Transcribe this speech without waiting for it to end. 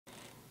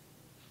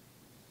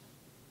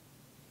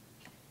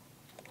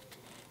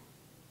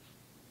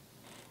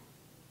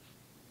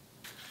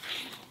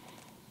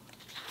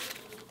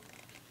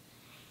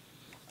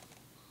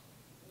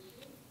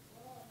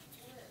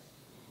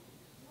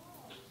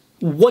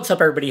What's up,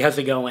 everybody? How's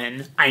it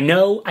going? I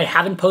know I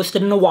haven't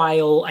posted in a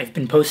while, I've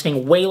been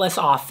posting way less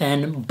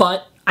often,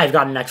 but I've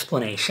got an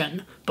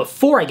explanation.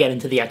 Before I get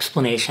into the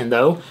explanation,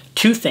 though,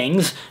 two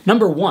things.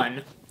 Number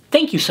one,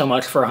 thank you so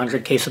much for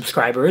 100K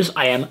subscribers.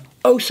 I am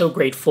oh so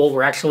grateful.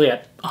 We're actually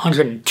at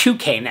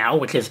 102K now,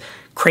 which is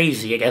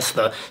crazy. I guess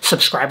the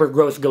subscriber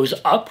growth goes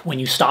up when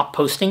you stop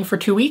posting for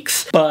 2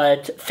 weeks,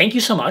 but thank you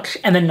so much.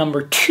 And then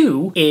number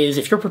two is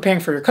if you're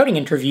preparing for your coding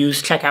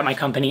interviews, check out my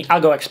company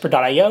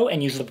AlgoExpert.io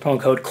and use the promo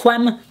code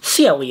CLEM,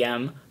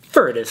 C-L-E-M,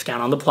 for a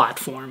discount on the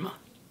platform.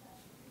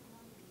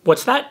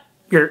 What's that?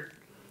 You're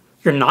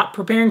not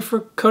preparing for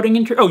coding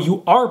interviews? Oh,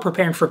 you are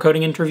preparing for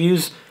coding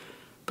interviews,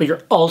 but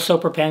you're also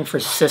preparing for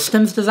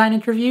systems design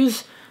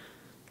interviews?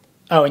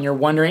 Oh, and you're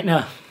wondering,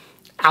 no,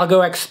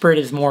 AlgoExpert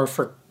is more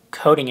for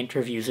coding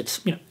interviews. It's,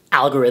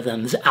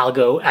 algorithms,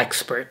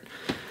 AlgoExpert.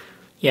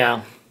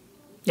 Yeah,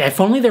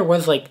 if only there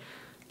was like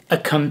a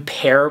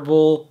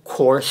comparable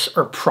course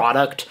or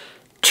product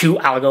to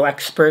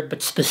AlgoExpert,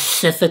 but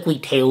specifically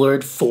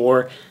tailored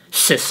for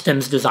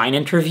systems design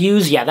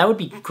interviews. Yeah, that would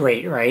be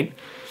great, right?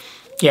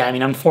 Yeah, I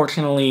mean,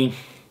 unfortunately,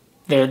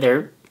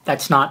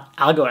 that's not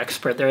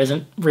AlgoExpert. There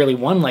isn't really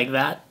one like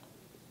that.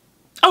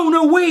 Oh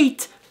no,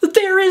 wait!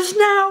 There is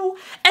now!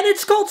 And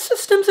it's called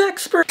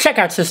SystemsExpert! Check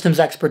out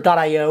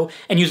SystemsExpert.io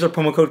and use the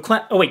promo code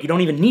CLEM. Oh wait, you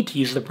don't even need to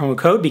use the promo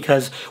code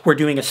because we're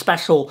doing a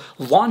special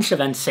launch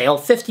event sale,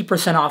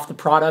 50% off the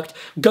product.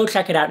 Go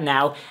check it out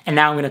now, and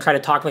now I'm going to try to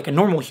talk like a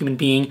normal human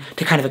being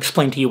to kind of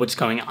explain to you what's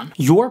going on.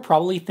 You're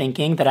probably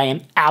thinking that I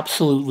am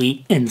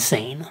absolutely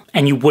insane,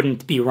 and you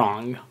wouldn't be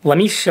wrong. Let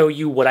me show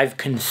you what I've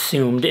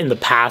consumed in the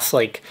past,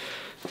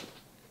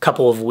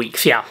 couple of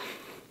weeks. Yeah.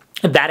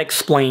 That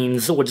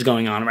explains what's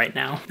going on right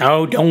now.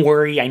 Oh, don't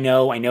worry. I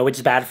know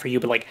it's bad for you,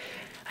 but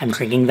I'm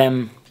drinking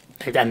them.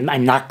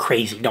 I'm not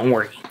crazy. Don't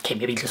worry. Okay,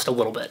 maybe just a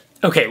little bit.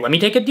 Okay, let me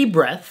take a deep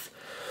breath.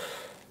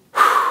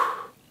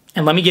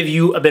 And let me give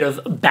you a bit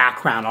of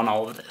background on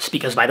all of this,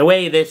 because by the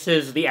way, this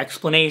is the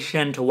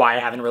explanation to why I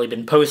haven't really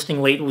been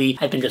posting lately.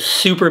 I've been just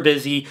super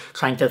busy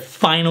trying to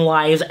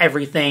finalize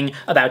everything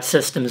about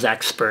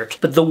SystemsExpert.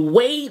 But the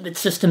way that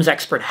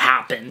SystemsExpert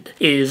happened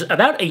is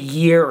about a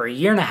year or a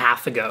year and a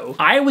half ago,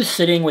 I was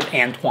sitting with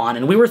Antoine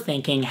and we were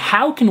thinking,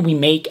 how can we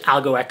make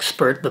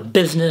AlgoExpert, the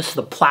business,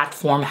 the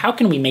platform, how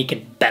can we make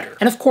it better?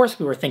 And of course,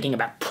 we were thinking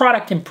about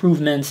product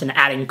improvements and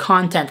adding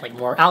content, like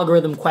more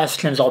algorithm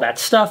questions, all that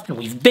stuff, and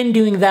we've been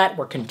doing that.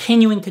 We're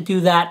continuing to do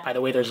that. By the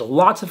way, there's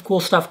lots of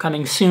cool stuff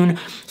coming soon,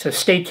 so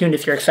stay tuned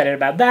if you're excited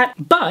about that.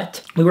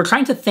 But we were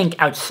trying to think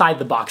outside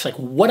the box,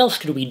 what else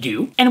could we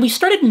do? And we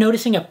started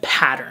noticing a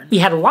pattern. We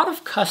had a lot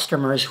of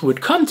customers who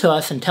would come to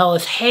us and tell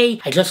us, hey,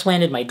 I just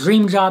landed my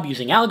dream job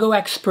using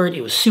AlgoExpert.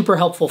 It was super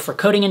helpful for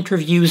coding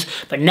interviews,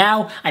 but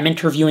now I'm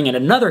interviewing at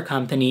another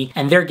company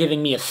and they're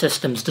giving me a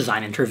systems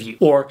design interview.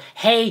 Or,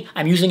 hey,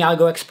 I'm using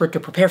AlgoExpert to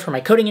prepare for my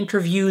coding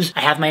interviews.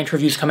 I have my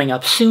interviews coming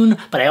up soon,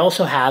 but I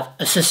also have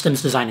a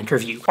systems design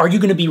interview. Are you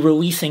going to be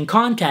releasing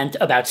content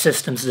about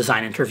systems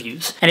design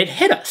interviews? And it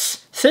hit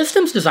us.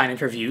 Systems design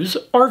interviews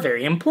are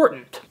very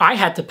important. I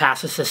had to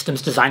pass a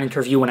systems design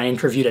interview when I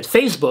interviewed at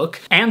Facebook.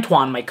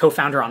 Antoine, my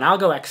co-founder on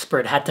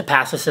AlgoExpert, had to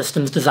pass a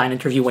systems design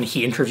interview when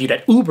he interviewed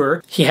at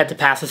Uber. He had to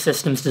pass a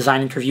systems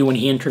design interview when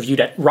he interviewed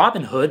at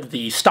Robinhood,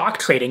 the stock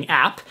trading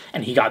app,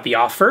 and he got the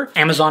offer.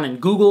 Amazon and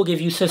Google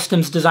give you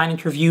systems design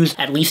interviews,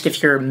 at least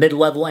if you're a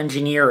mid-level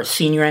engineer or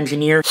senior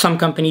engineer. Some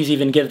companies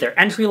even give their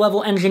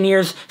entry-level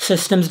engineers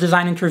systems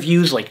design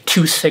interviews, like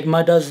 2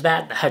 Sigma does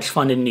that, the hedge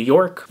fund in New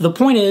York. The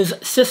point is,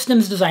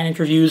 systems design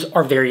interviews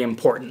are very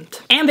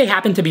important. And they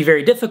happen to be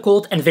very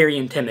difficult and very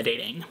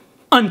intimidating.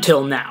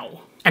 Until now.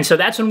 And so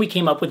that's when we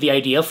came up with the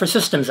idea for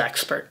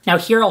SystemsExpert. Now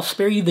here I'll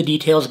spare you the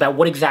details about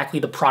what exactly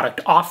the product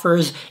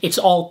offers. It's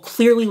all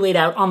clearly laid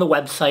out on the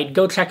website.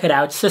 Go check it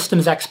out,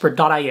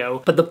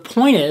 SystemsExpert.io. But the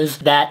point is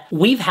that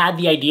we've had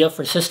the idea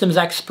for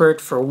SystemsExpert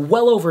for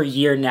well over a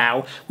year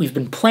now. We've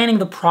been planning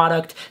the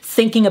product,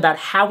 thinking about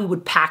how we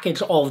would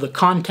package all of the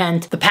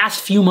content. The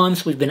past few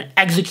months we've been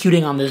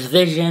executing on this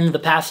vision. The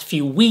past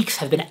few weeks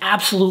have been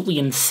absolutely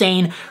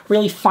insane,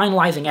 really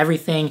finalizing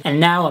everything. And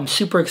now I'm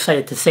super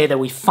excited to say that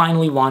we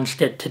finally launched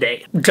it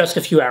today, just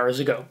a few hours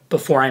ago,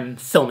 before I'm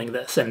filming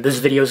this. And this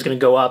video is going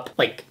to go up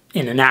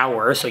in an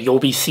hour, so you'll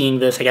be seeing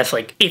this, I guess,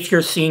 if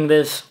you're seeing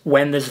this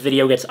when this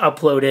video gets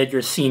uploaded,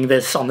 you're seeing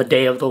this on the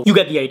day of the... You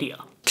get the idea.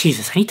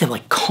 Jesus, I need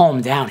to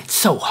calm down. It's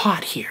so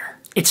hot here.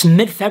 It's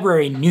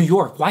mid-February in New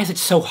York. Why is it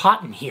so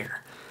hot in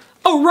here?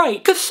 Oh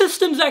right, because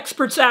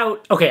SystemsExpert's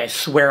out. Okay, I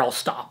swear I'll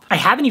stop. I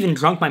haven't even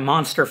drunk my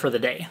Monster for the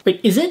day.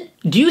 Wait, is it?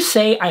 Do you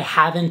say I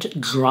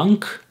haven't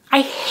drunk?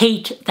 I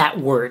hate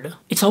that word.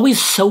 It's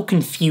always so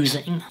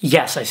confusing.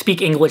 Yes, I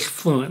speak English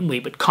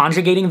fluently, but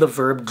conjugating the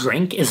verb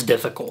drink is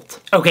difficult.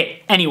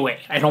 Okay,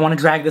 anyway, I don't want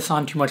to drag this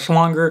on too much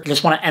longer. I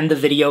just want to end the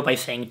video by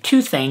saying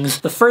two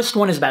things. The first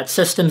one is about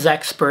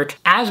SystemsExpert.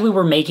 As we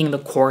were making the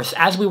course,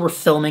 as we were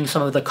filming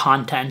some of the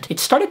content, it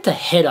started to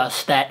hit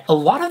us that a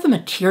lot of the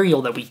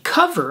material that we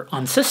cover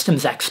on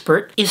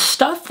SystemsExpert is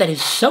stuff that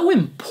is so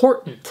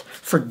important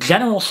for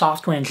general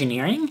software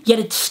engineering, yet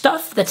it's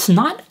stuff that's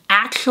not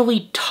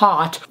actually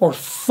taught or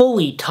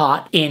fully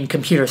taught in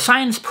computer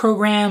science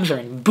programs or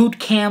in boot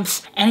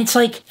camps. And it's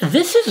like,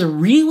 this is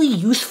really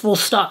useful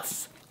stuff.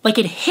 Like,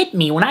 it hit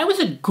me when I was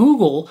at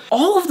Google,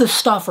 all of the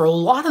stuff, or a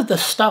lot of the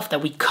stuff that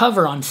we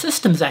cover on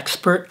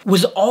SystemsExpert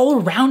was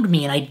all around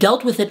me, and I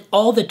dealt with it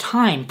all the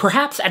time,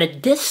 perhaps at a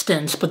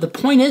distance, but the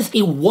point is,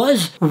 it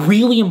was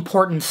really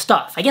important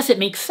stuff. I guess it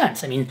makes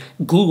sense. I mean,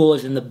 Google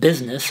is in the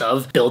business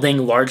of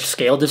building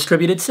large-scale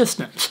distributed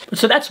systems.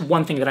 So that's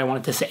one thing that I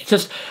wanted to say.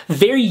 Just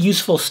very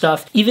useful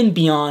stuff, even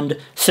beyond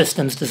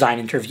systems design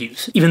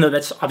interviews, even though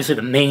that's obviously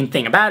the main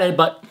thing about it,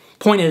 but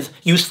point is,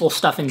 useful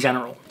stuff in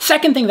general.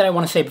 Second thing that I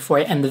want to say before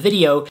I end the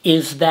video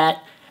is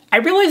that I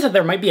realize that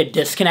there might be a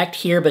disconnect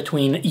here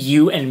between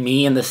you and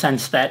me in the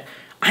sense that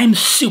I'm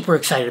super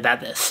excited about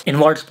this, in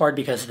large part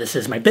because this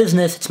is my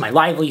business, it's my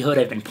livelihood,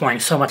 I've been pouring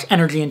so much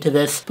energy into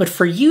this. But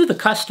for you, the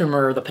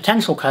customer, the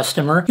potential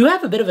customer, you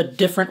have a bit of a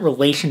different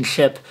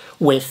relationship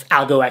with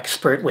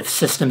AlgoExpert, with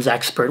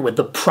SystemsExpert, with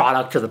the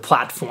product or the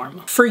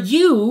platform. For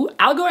you,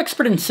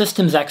 AlgoExpert and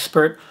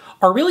SystemsExpert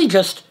are really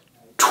just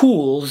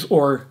tools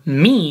or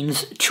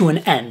means to an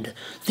end.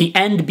 The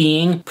end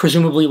being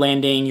presumably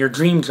landing your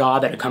dream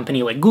job at a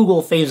company like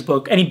Google,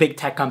 Facebook, any big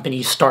tech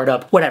company,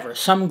 startup, whatever,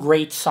 some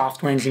great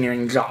software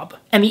engineering job.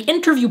 And the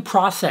interview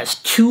process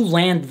to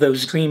land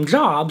those dream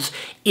jobs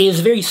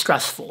is very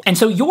stressful. And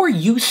so your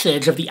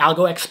usage of the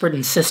AlgoExpert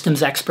and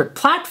SystemsExpert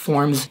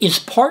platforms is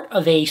part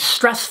of a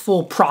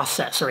stressful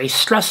process or a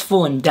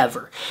stressful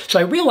endeavor. So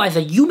I realize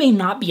that you may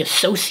not be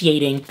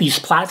associating these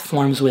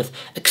platforms with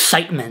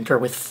excitement or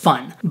with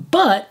fun.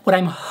 But what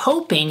I'm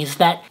hoping is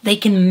that they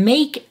can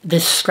make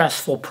this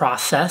stressful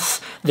process,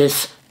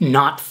 this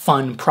not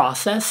fun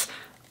process,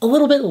 a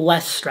little bit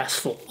less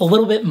stressful, a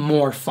little bit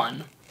more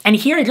fun. And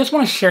here I just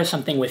want to share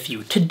something with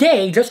you.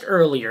 Today, just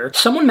earlier,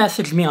 someone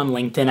messaged me on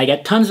LinkedIn. I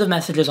get tons of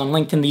messages on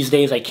LinkedIn these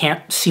days. I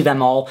can't see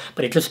them all,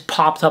 but it just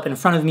popped up in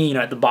front of me, you know,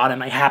 at the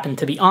bottom I happened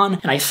to be on.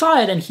 And I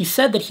saw it, and he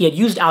said that he had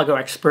used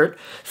AlgoExpert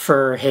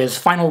for his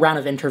final round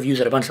of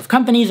interviews at a bunch of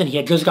companies, and he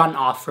had just gotten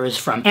offers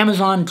from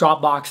Amazon,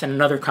 Dropbox, and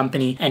another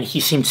company, and he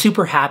seemed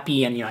super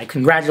happy, and, you know, I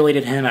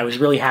congratulated him. I was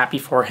really happy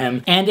for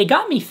him. And it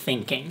got me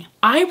thinking.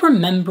 I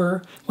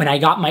remember when I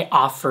got my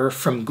offer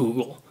from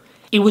Google.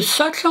 It was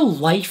such a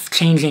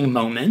life-changing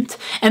moment,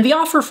 and the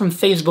offer from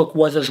Facebook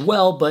was as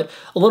well, but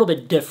a little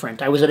bit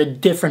different. I was at a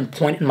different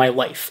point in my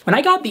life. When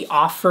I got the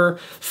offer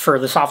for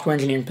the software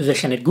engineering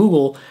position at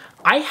Google,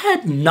 I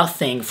had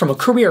nothing from a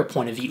career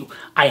point of view.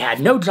 I had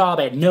no job,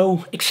 I had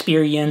no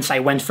experience. I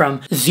went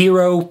from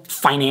zero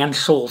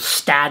financial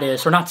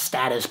status, or not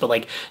status, but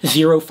like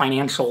zero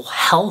financial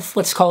health,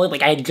 let's call it.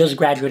 Like, I had just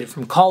graduated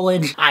from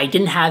college, I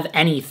didn't have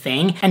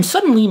anything, and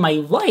suddenly my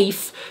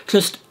life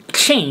just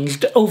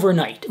changed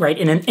overnight, right,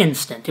 in an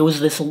instant. It was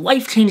this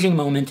life-changing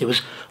moment. It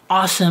was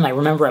awesome. I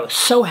remember I was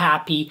so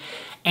happy,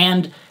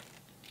 and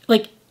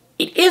like,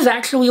 it is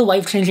actually a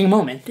life-changing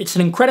moment. It's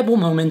an incredible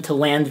moment to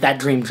land that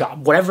dream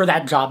job, whatever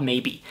that job may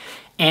be.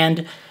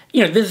 And,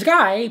 you know, this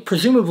guy,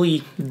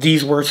 presumably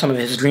these were some of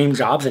his dream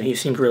jobs, and he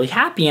seemed really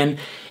happy, and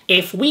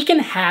if we can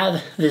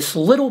have this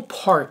little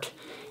part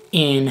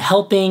in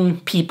helping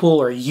people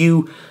or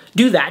you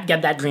do that,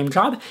 get that dream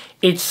job,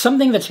 it's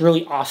something that's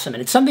really awesome,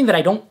 and it's something that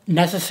I don't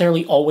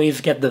necessarily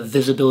always get the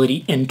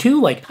visibility into.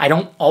 Like, I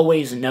don't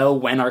always know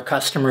when our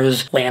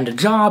customers land a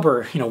job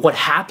or, you know, what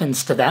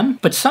happens to them,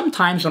 but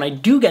sometimes when I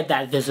do get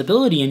that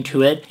visibility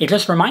into it, it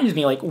just reminds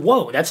me like,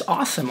 whoa, that's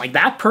awesome. Like,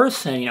 that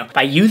person, you know,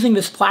 by using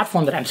this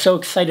platform that I'm so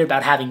excited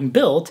about having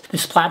built,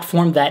 this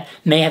platform that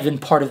may have been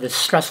part of this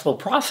stressful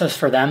process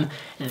for them,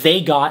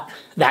 they got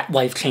that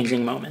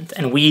life-changing moment,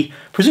 and we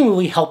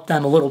presumably helped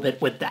them a little bit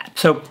with that.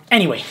 So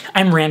anyway,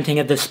 I'm ranting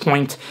at this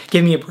point.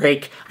 Give me a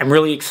break. I'm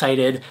really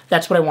excited.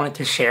 That's what I wanted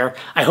to share.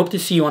 I hope to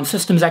see you on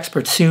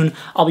SystemsExpert soon.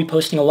 I'll be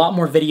posting a lot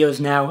more videos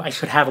now. I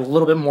should have a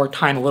little bit more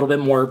time, a little bit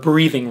more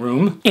breathing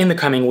room in the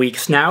coming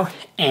weeks now.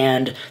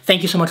 And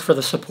thank you so much for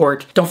the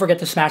support. Don't forget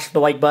to smash the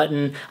like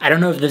button. I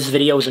don't know if this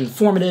video was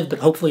informative, but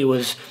hopefully it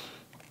was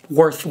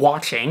worth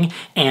watching,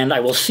 and I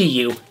will see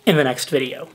you in the next video.